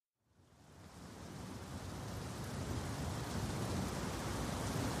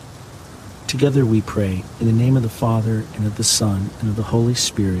Together we pray, in the name of the Father, and of the Son, and of the Holy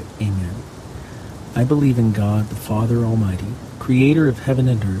Spirit. Amen. I believe in God, the Father Almighty, creator of heaven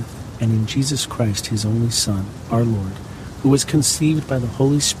and earth, and in Jesus Christ, his only Son, our Lord, who was conceived by the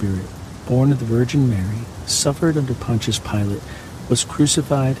Holy Spirit, born of the Virgin Mary, suffered under Pontius Pilate, was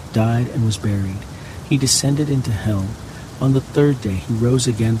crucified, died, and was buried. He descended into hell. On the third day he rose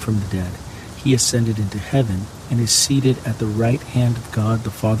again from the dead. He ascended into heaven, and is seated at the right hand of God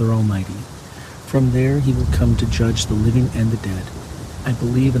the Father Almighty. From there he will come to judge the living and the dead. I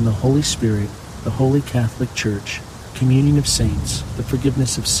believe in the Holy Spirit, the Holy Catholic Church, communion of saints, the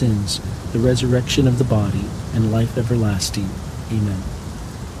forgiveness of sins, the resurrection of the body, and life everlasting. Amen.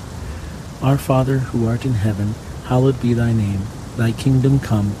 Our Father, who art in heaven, hallowed be thy name. Thy kingdom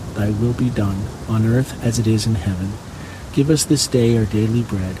come, thy will be done, on earth as it is in heaven. Give us this day our daily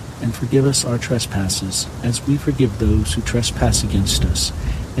bread, and forgive us our trespasses, as we forgive those who trespass against us.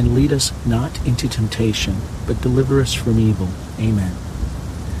 And lead us not into temptation, but deliver us from evil. Amen.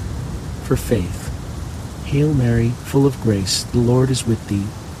 For faith. Hail Mary, full of grace, the Lord is with thee.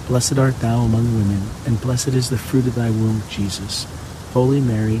 Blessed art thou among women, and blessed is the fruit of thy womb, Jesus. Holy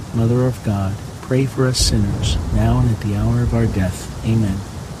Mary, Mother of God, pray for us sinners, now and at the hour of our death. Amen.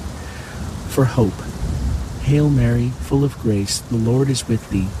 For hope. Hail Mary, full of grace, the Lord is with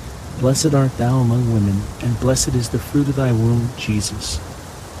thee. Blessed art thou among women, and blessed is the fruit of thy womb, Jesus.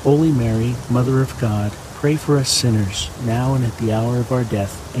 Holy Mary, Mother of God, pray for us sinners, now and at the hour of our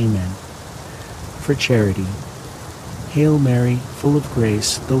death. Amen. For charity. Hail Mary, full of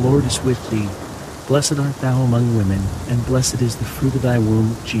grace, the Lord is with thee. Blessed art thou among women, and blessed is the fruit of thy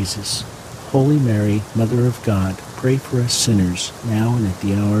womb, Jesus. Holy Mary, Mother of God, pray for us sinners, now and at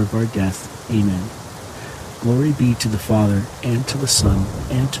the hour of our death. Amen. Glory be to the Father, and to the Son,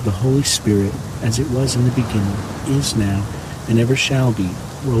 and to the Holy Spirit, as it was in the beginning, is now, and ever shall be,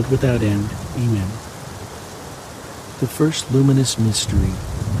 world without end. Amen. The first luminous mystery,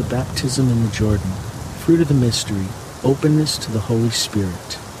 the baptism in the Jordan. Fruit of the mystery, openness to the Holy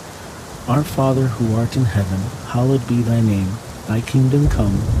Spirit. Our Father, who art in heaven, hallowed be thy name. Thy kingdom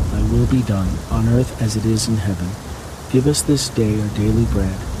come, thy will be done, on earth as it is in heaven. Give us this day our daily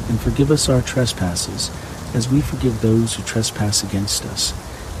bread, and forgive us our trespasses, as we forgive those who trespass against us.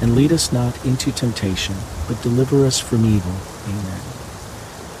 And lead us not into temptation, but deliver us from evil. Amen.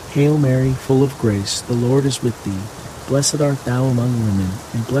 Hail Mary, full of grace, the Lord is with thee. Blessed art thou among women,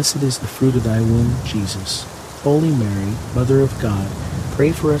 and blessed is the fruit of thy womb, Jesus. Holy Mary, Mother of God,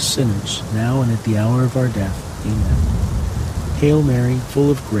 pray for us sinners, now and at the hour of our death. Amen. Hail Mary, full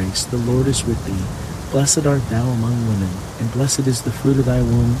of grace, the Lord is with thee. Blessed art thou among women, and blessed is the fruit of thy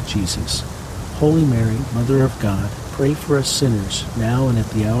womb, Jesus. Holy Mary, Mother of God, pray for us sinners, now and at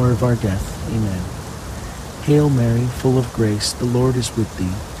the hour of our death. Amen. Hail Mary, full of grace, the Lord is with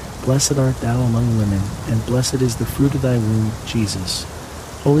thee. Blessed art thou among women, and blessed is the fruit of thy womb, Jesus.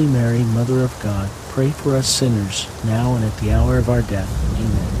 Holy Mary, Mother of God, pray for us sinners, now and at the hour of our death.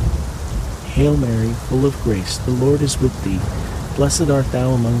 Amen. Hail Mary, full of grace, the Lord is with thee. Blessed art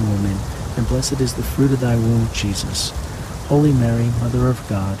thou among women, and blessed is the fruit of thy womb, Jesus. Holy Mary, Mother of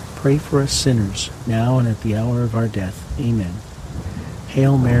God, pray for us sinners, now and at the hour of our death. Amen.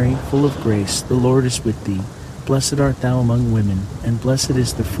 Hail Mary, full of grace, the Lord is with thee. Blessed art thou among women, and blessed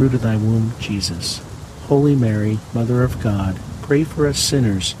is the fruit of thy womb, Jesus. Holy Mary, Mother of God, pray for us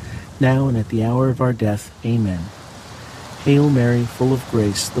sinners, now and at the hour of our death. Amen. Hail Mary, full of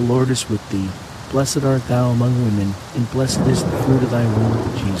grace, the Lord is with thee. Blessed art thou among women, and blessed is the fruit of thy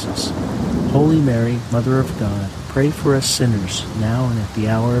womb, Jesus. Holy Mary, Mother of God, pray for us sinners, now and at the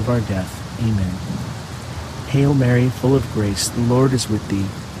hour of our death. Amen. Hail Mary, full of grace, the Lord is with thee.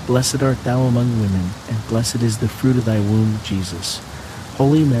 Blessed art thou among women, and blessed is the fruit of thy womb, Jesus.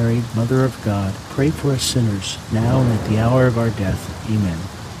 Holy Mary, Mother of God, pray for us sinners, now and at the hour of our death. Amen.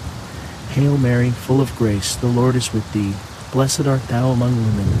 Hail Mary, full of grace, the Lord is with thee. Blessed art thou among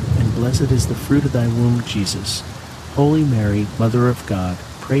women, and blessed is the fruit of thy womb, Jesus. Holy Mary, Mother of God,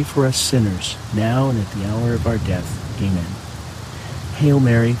 pray for us sinners, now and at the hour of our death. Amen. Hail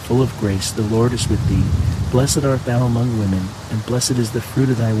Mary, full of grace, the Lord is with thee. Blessed art thou among women, and blessed is the fruit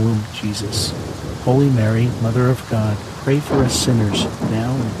of thy womb, Jesus. Holy Mary, Mother of God, pray for us sinners,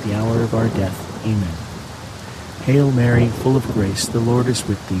 now and at the hour of our death. Amen. Hail Mary, full of grace, the Lord is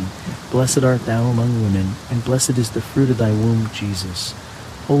with thee. Blessed art thou among women, and blessed is the fruit of thy womb, Jesus.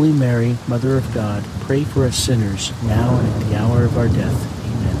 Holy Mary, Mother of God, pray for us sinners, now and at the hour of our death.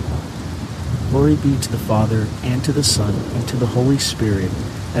 Amen. Glory be to the Father, and to the Son, and to the Holy Spirit,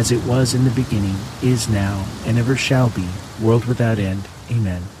 as it was in the beginning, is now, and ever shall be, world without end.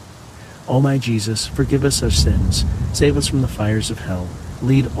 Amen. O my Jesus, forgive us our sins, save us from the fires of hell,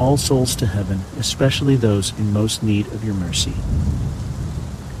 Lead all souls to heaven, especially those in most need of your mercy.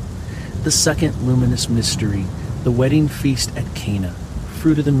 The second luminous mystery, the wedding feast at Cana,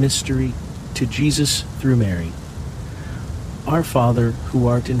 fruit of the mystery, to Jesus through Mary. Our Father, who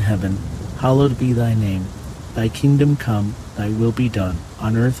art in heaven, hallowed be thy name. Thy kingdom come, thy will be done,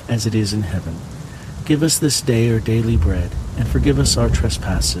 on earth as it is in heaven. Give us this day our daily bread, and forgive us our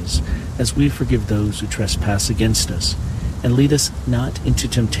trespasses, as we forgive those who trespass against us. And lead us not into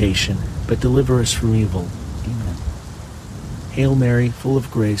temptation, but deliver us from evil. Amen. Hail Mary, full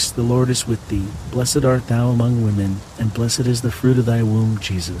of grace, the Lord is with thee. Blessed art thou among women, and blessed is the fruit of thy womb,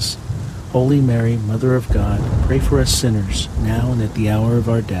 Jesus. Holy Mary, Mother of God, pray for us sinners, now and at the hour of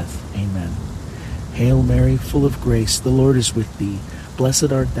our death. Amen. Hail Mary, full of grace, the Lord is with thee.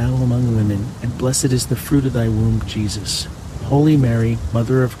 Blessed art thou among women, and blessed is the fruit of thy womb, Jesus. Holy Mary,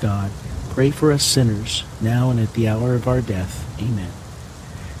 Mother of God, pray for us sinners, now and at the hour of our death. Amen.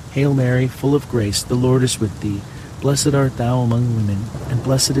 Hail Mary, full of grace, the Lord is with thee. Blessed art thou among women, and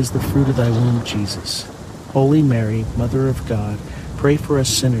blessed is the fruit of thy womb, Jesus. Holy Mary, Mother of God, pray for us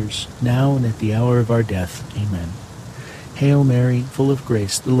sinners, now and at the hour of our death. Amen. Hail Mary, full of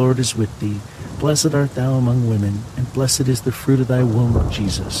grace, the Lord is with thee. Blessed art thou among women, and blessed is the fruit of thy womb,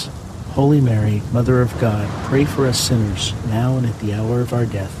 Jesus. Holy Mary, Mother of God, pray for us sinners, now and at the hour of our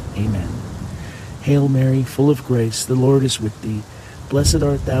death. Amen. Hail Mary, full of grace, the Lord is with thee. Blessed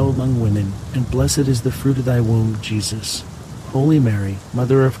art thou among women, and blessed is the fruit of thy womb, Jesus. Holy Mary,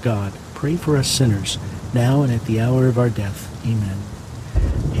 Mother of God, pray for us sinners, now and at the hour of our death. Amen.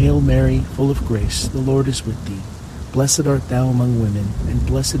 Hail Mary, full of grace, the Lord is with thee. Blessed art thou among women, and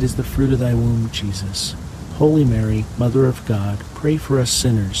blessed is the fruit of thy womb, Jesus. Holy Mary, Mother of God, pray for us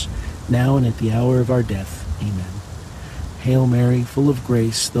sinners, now and at the hour of our death. Amen. Hail Mary, full of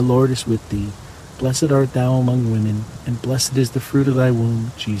grace, the Lord is with thee. Blessed art thou among women, and blessed is the fruit of thy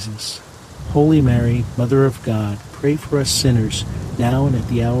womb, Jesus. Holy Mary, Mother of God, pray for us sinners, now and at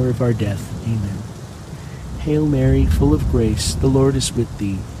the hour of our death. Amen. Hail Mary, full of grace, the Lord is with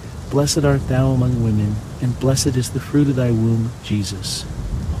thee. Blessed art thou among women, and blessed is the fruit of thy womb, Jesus.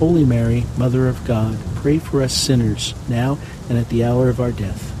 Holy Mary, Mother of God, pray for us sinners, now and at the hour of our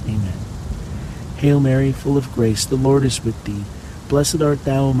death. Amen. Hail Mary, full of grace, the Lord is with thee. Blessed art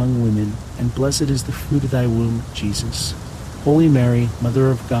thou among women, and blessed is the fruit of thy womb, Jesus. Holy Mary, Mother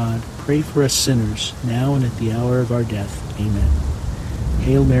of God, pray for us sinners, now and at the hour of our death. Amen.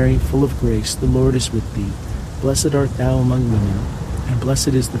 Hail Mary, full of grace, the Lord is with thee. Blessed art thou among women, and blessed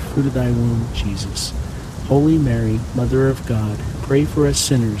is the fruit of thy womb, Jesus. Holy Mary, Mother of God, pray for us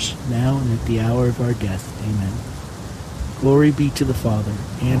sinners, now and at the hour of our death. Amen. Glory be to the Father,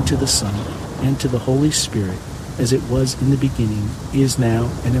 and to the Son, and to the Holy Spirit, as it was in the beginning, is now,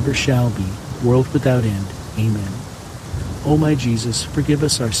 and ever shall be, world without end. Amen. O my Jesus, forgive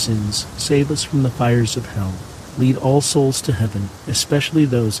us our sins, save us from the fires of hell. Lead all souls to heaven, especially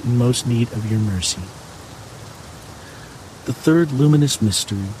those in most need of your mercy. The third luminous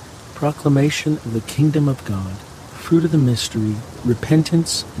mystery, proclamation of the kingdom of God, fruit of the mystery,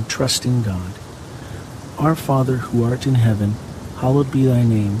 repentance and trust in God. Our Father, who art in heaven, hallowed be thy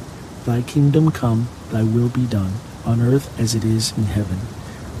name. Thy kingdom come, thy will be done, on earth as it is in heaven.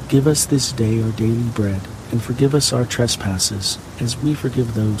 Give us this day our daily bread, and forgive us our trespasses, as we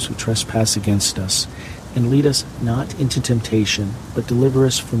forgive those who trespass against us. And lead us not into temptation, but deliver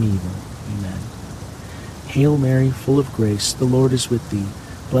us from evil. Amen. Hail Mary, full of grace, the Lord is with thee.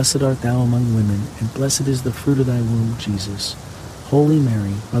 Blessed art thou among women, and blessed is the fruit of thy womb, Jesus. Holy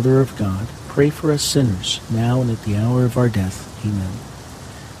Mary, Mother of God, pray for us sinners, now and at the hour of our death. Amen.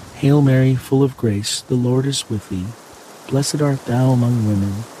 Hail Mary, full of grace, the Lord is with thee. Blessed art thou among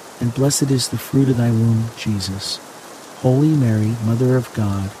women, and blessed is the fruit of thy womb, Jesus. Holy Mary, Mother of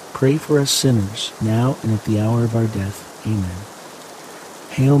God, pray for us sinners, now and at the hour of our death. Amen.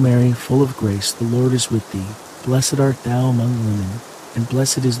 Hail Mary, full of grace, the Lord is with thee. Blessed art thou among women, and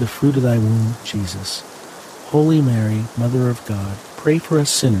blessed is the fruit of thy womb, Jesus. Holy Mary, Mother of God, pray for us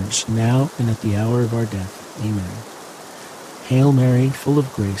sinners, now and at the hour of our death. Amen. Hail Mary, full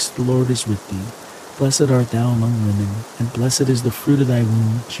of grace, the Lord is with thee. Blessed art thou among women, and blessed is the fruit of thy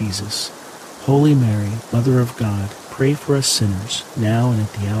womb, Jesus. Holy Mary, Mother of God, pray for us sinners, now and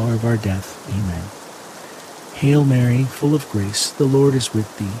at the hour of our death. Amen. Hail Mary, full of grace, the Lord is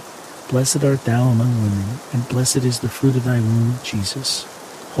with thee. Blessed art thou among women, and blessed is the fruit of thy womb, Jesus.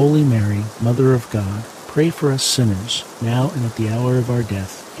 Holy Mary, Mother of God, pray for us sinners, now and at the hour of our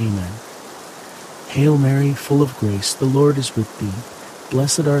death. Amen. Hail Mary, full of grace, the Lord is with thee.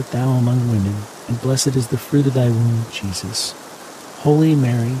 Blessed art thou among women, and blessed is the fruit of thy womb, Jesus. Holy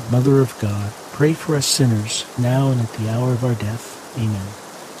Mary, Mother of God, pray for us sinners, now and at the hour of our death. Amen.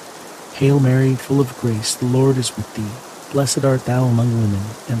 Hail Mary, full of grace, the Lord is with thee. Blessed art thou among women,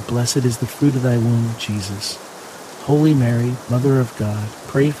 and blessed is the fruit of thy womb, Jesus. Holy Mary, Mother of God,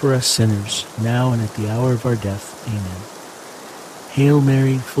 pray for us sinners, now and at the hour of our death. Amen. Hail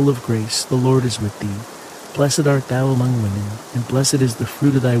Mary, full of grace, the Lord is with thee. Blessed art thou among women, and blessed is the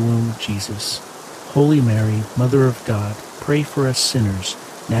fruit of thy womb, Jesus. Holy Mary, Mother of God, pray for us sinners,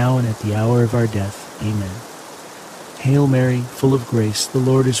 now and at the hour of our death. Amen. Hail Mary, full of grace, the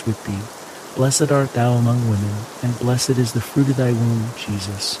Lord is with thee. Blessed art thou among women, and blessed is the fruit of thy womb,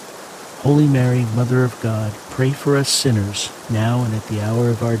 Jesus. Holy Mary, Mother of God, pray for us sinners, now and at the hour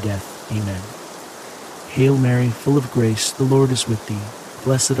of our death. Amen. Hail Mary, full of grace, the Lord is with thee.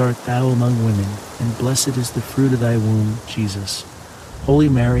 Blessed art thou among women, and blessed is the fruit of thy womb, Jesus. Holy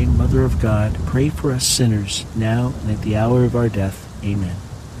Mary, Mother of God, pray for us sinners, now and at the hour of our death. Amen.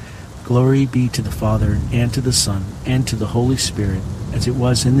 Glory be to the Father, and to the Son, and to the Holy Spirit, as it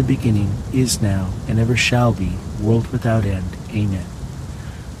was in the beginning, is now, and ever shall be, world without end. Amen.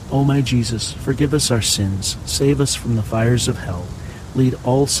 O my Jesus, forgive us our sins, save us from the fires of hell, lead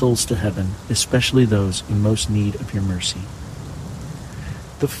all souls to heaven, especially those in most need of your mercy.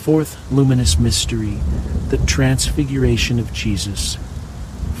 The fourth luminous mystery, the transfiguration of Jesus.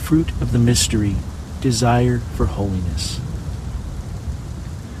 Fruit of the mystery, desire for holiness.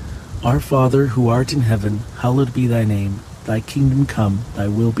 Our Father, who art in heaven, hallowed be thy name. Thy kingdom come, thy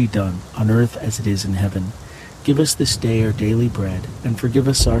will be done, on earth as it is in heaven. Give us this day our daily bread, and forgive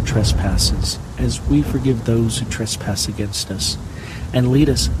us our trespasses, as we forgive those who trespass against us. And lead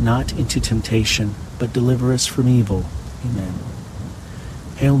us not into temptation, but deliver us from evil. Amen.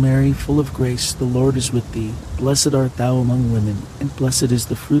 Hail Mary, full of grace, the Lord is with thee. Blessed art thou among women, and blessed is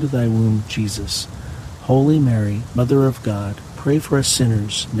the fruit of thy womb, Jesus. Holy Mary, Mother of God, pray for us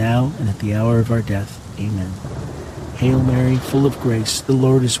sinners, now and at the hour of our death. Amen. Hail Mary, full of grace, the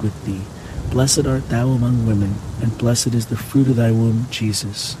Lord is with thee. Blessed art thou among women, and blessed is the fruit of thy womb,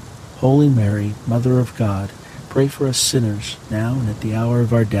 Jesus. Holy Mary, Mother of God, pray for us sinners, now and at the hour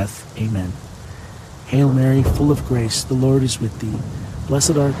of our death. Amen. Hail Mary, full of grace, the Lord is with thee.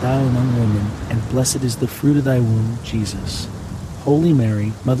 Blessed art thou among women, and blessed is the fruit of thy womb, Jesus. Holy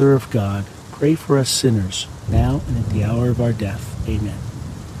Mary, Mother of God, pray for us sinners, now and at the hour of our death. Amen.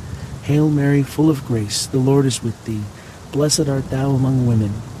 Hail Mary, full of grace, the Lord is with thee. Blessed art thou among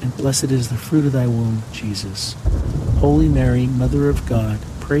women, and blessed is the fruit of thy womb, Jesus. Holy Mary, Mother of God,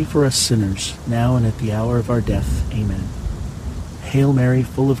 pray for us sinners, now and at the hour of our death. Amen. Hail Mary,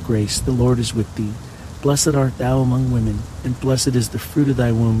 full of grace, the Lord is with thee. Blessed art thou among women, and blessed is the fruit of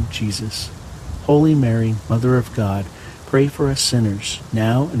thy womb, Jesus. Holy Mary, Mother of God, pray for us sinners,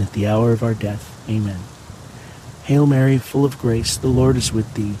 now and at the hour of our death. Amen. Hail Mary, full of grace, the Lord is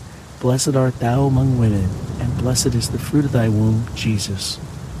with thee. Blessed art thou among women, and blessed is the fruit of thy womb, Jesus.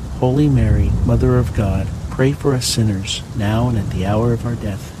 Holy Mary, Mother of God, pray for us sinners, now and at the hour of our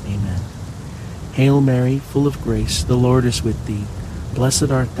death. Amen. Hail Mary, full of grace, the Lord is with thee.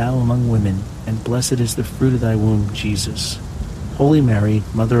 Blessed art thou among women, and blessed is the fruit of thy womb, Jesus. Holy Mary,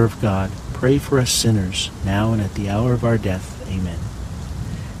 Mother of God, pray for us sinners, now and at the hour of our death. Amen.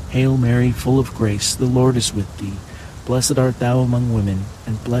 Hail Mary, full of grace, the Lord is with thee. Blessed art thou among women,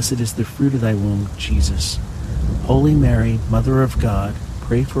 and blessed is the fruit of thy womb, Jesus. Holy Mary, Mother of God,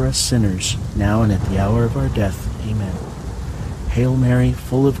 pray for us sinners, now and at the hour of our death. Amen. Hail Mary,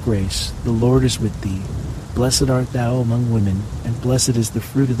 full of grace, the Lord is with thee. Blessed art thou among women, and blessed is the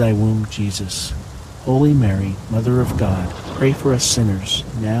fruit of thy womb, Jesus. Holy Mary, Mother of God, pray for us sinners,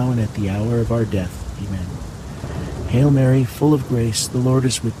 now and at the hour of our death. Amen. Hail Mary, full of grace, the Lord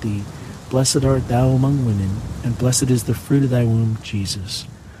is with thee. Blessed art thou among women, and blessed is the fruit of thy womb, Jesus.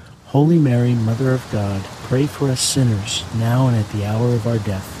 Holy Mary, Mother of God, pray for us sinners, now and at the hour of our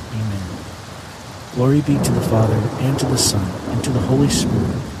death. Amen. Glory be to the Father, and to the Son, and to the Holy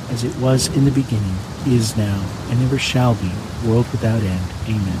Spirit, as it was in the beginning, is now, and ever shall be, world without end.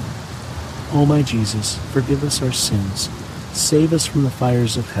 Amen. O my Jesus, forgive us our sins, save us from the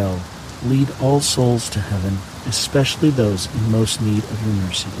fires of hell, lead all souls to heaven, especially those in most need of your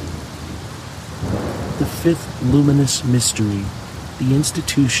mercy. The fifth luminous mystery, the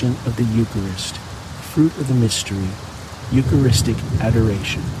institution of the Eucharist, fruit of the mystery, Eucharistic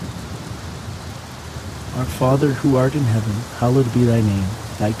adoration. Our Father, who art in heaven, hallowed be thy name.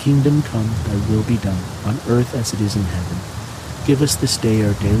 Thy kingdom come, thy will be done, on earth as it is in heaven. Give us this day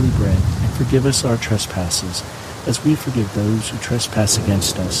our daily bread, and forgive us our trespasses, as we forgive those who trespass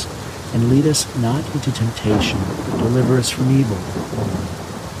against us. And lead us not into temptation, but deliver us from evil. Amen.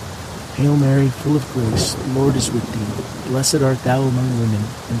 Hail Mary, full of grace, the Lord is with thee. Blessed art thou among women,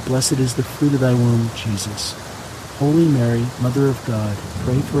 and blessed is the fruit of thy womb, Jesus. Holy Mary, Mother of God,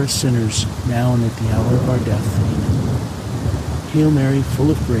 pray for us sinners, now and at the hour of our death. Amen. Hail Mary, full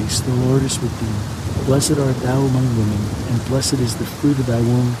of grace, the Lord is with thee. Blessed art thou among women, and blessed is the fruit of thy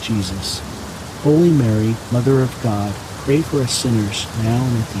womb, Jesus. Holy Mary, Mother of God, pray for us sinners, now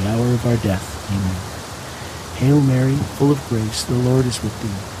and at the hour of our death. Amen. Hail Mary, full of grace, the Lord is with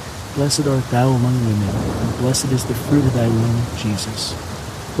thee. Blessed art thou among women, and blessed is the fruit of thy womb, Jesus.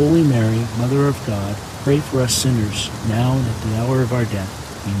 Holy Mary, Mother of God, pray for us sinners, now and at the hour of our death.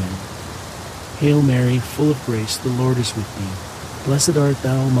 Amen. Hail Mary, full of grace, the Lord is with thee. Blessed art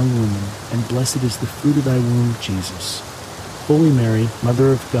thou among women, and blessed is the fruit of thy womb, Jesus. Holy Mary,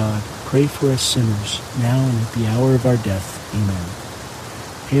 Mother of God, pray for us sinners, now and at the hour of our death. Amen.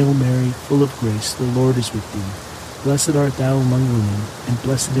 Hail Mary, full of grace, the Lord is with thee. Blessed art thou among women, and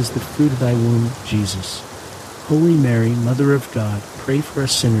blessed is the fruit of thy womb, Jesus. Holy Mary, Mother of God, pray for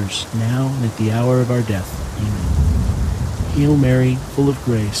us sinners, now and at the hour of our death. Amen. Hail Mary, full of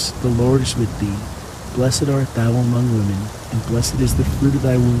grace, the Lord is with thee. Blessed art thou among women, and blessed is the fruit of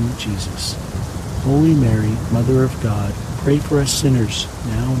thy womb, Jesus. Holy Mary, Mother of God, pray for us sinners,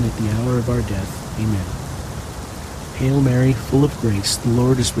 now and at the hour of our death. Amen. Hail Mary, full of grace, the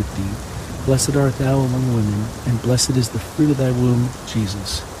Lord is with thee. Blessed art thou among women, and blessed is the fruit of thy womb,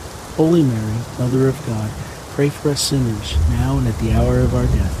 Jesus. Holy Mary, Mother of God, pray for us sinners, now and at the hour of our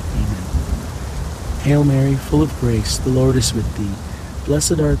death. Amen. Hail Mary, full of grace, the Lord is with thee.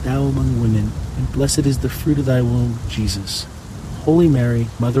 Blessed art thou among women, and blessed is the fruit of thy womb, Jesus. Holy Mary,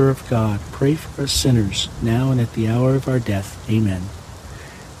 Mother of God, pray for us sinners, now and at the hour of our death. Amen.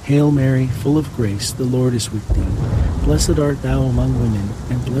 Hail Mary, full of grace, the Lord is with thee. Blessed art thou among women,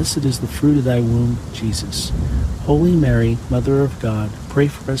 and blessed is the fruit of thy womb, Jesus. Holy Mary, Mother of God, pray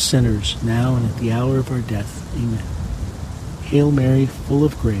for us sinners, now and at the hour of our death. Amen. Hail Mary, full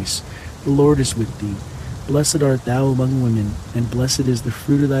of grace, the Lord is with thee. Blessed art thou among women, and blessed is the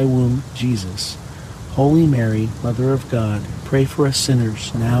fruit of thy womb, Jesus. Holy Mary, Mother of God, pray for us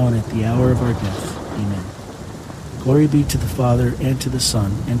sinners, now and at the hour of our death. Amen. Glory be to the Father, and to the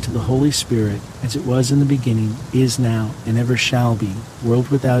Son, and to the Holy Spirit, as it was in the beginning, is now, and ever shall be, world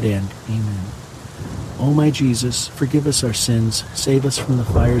without end. Amen. O my Jesus, forgive us our sins, save us from the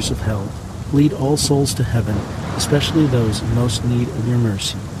fires of hell, lead all souls to heaven, especially those in most need of your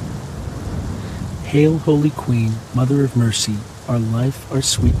mercy. Hail, Holy Queen, Mother of Mercy, our life, our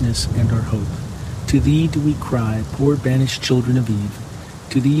sweetness, and our hope. To thee do we cry, poor banished children of Eve.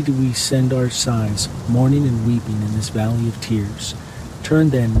 To thee do we send our sighs, mourning and weeping in this valley of tears. Turn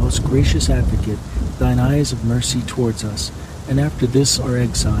then, most gracious Advocate, thine eyes of mercy towards us, and after this our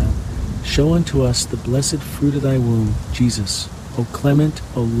exile, show unto us the blessed fruit of thy womb, Jesus. O clement,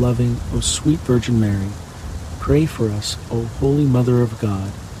 O loving, O sweet Virgin Mary, pray for us, O Holy Mother of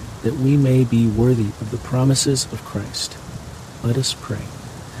God, that we may be worthy of the promises of Christ. Let us pray.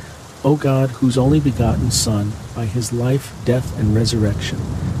 O God, whose only begotten Son, by his life, death, and resurrection,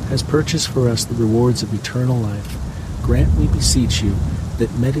 has purchased for us the rewards of eternal life, grant, we beseech you,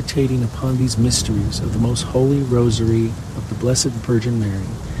 that meditating upon these mysteries of the most holy Rosary of the Blessed Virgin Mary,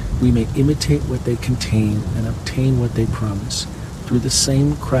 we may imitate what they contain and obtain what they promise. Through the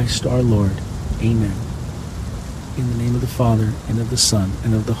same Christ our Lord. Amen. In the name of the Father, and of the Son,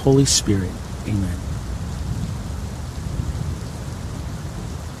 and of the Holy Spirit. Amen.